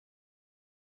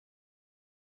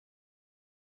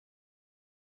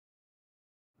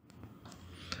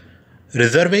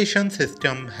Reservation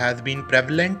system has been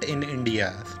prevalent in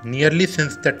India nearly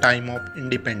since the time of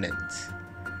independence.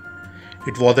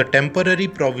 It was a temporary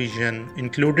provision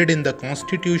included in the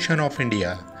Constitution of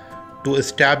India to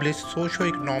establish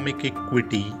socio-economic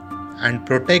equity and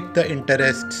protect the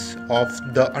interests of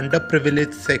the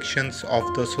underprivileged sections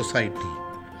of the society.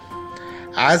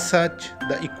 As such,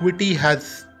 the equity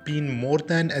has been more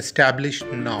than established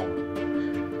now.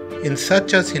 In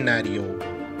such a scenario,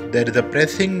 there is a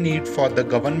pressing need for the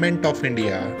Government of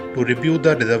India to review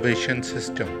the reservation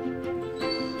system.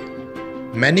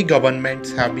 Many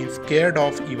governments have been scared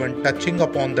of even touching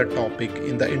upon the topic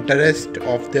in the interest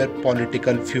of their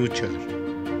political future.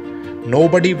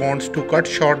 Nobody wants to cut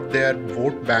short their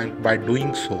vote bank by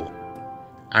doing so.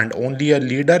 And only a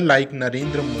leader like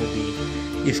Narendra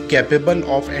Modi is capable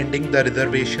of ending the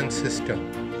reservation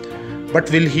system.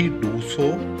 But will he do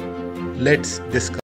so? Let's discuss.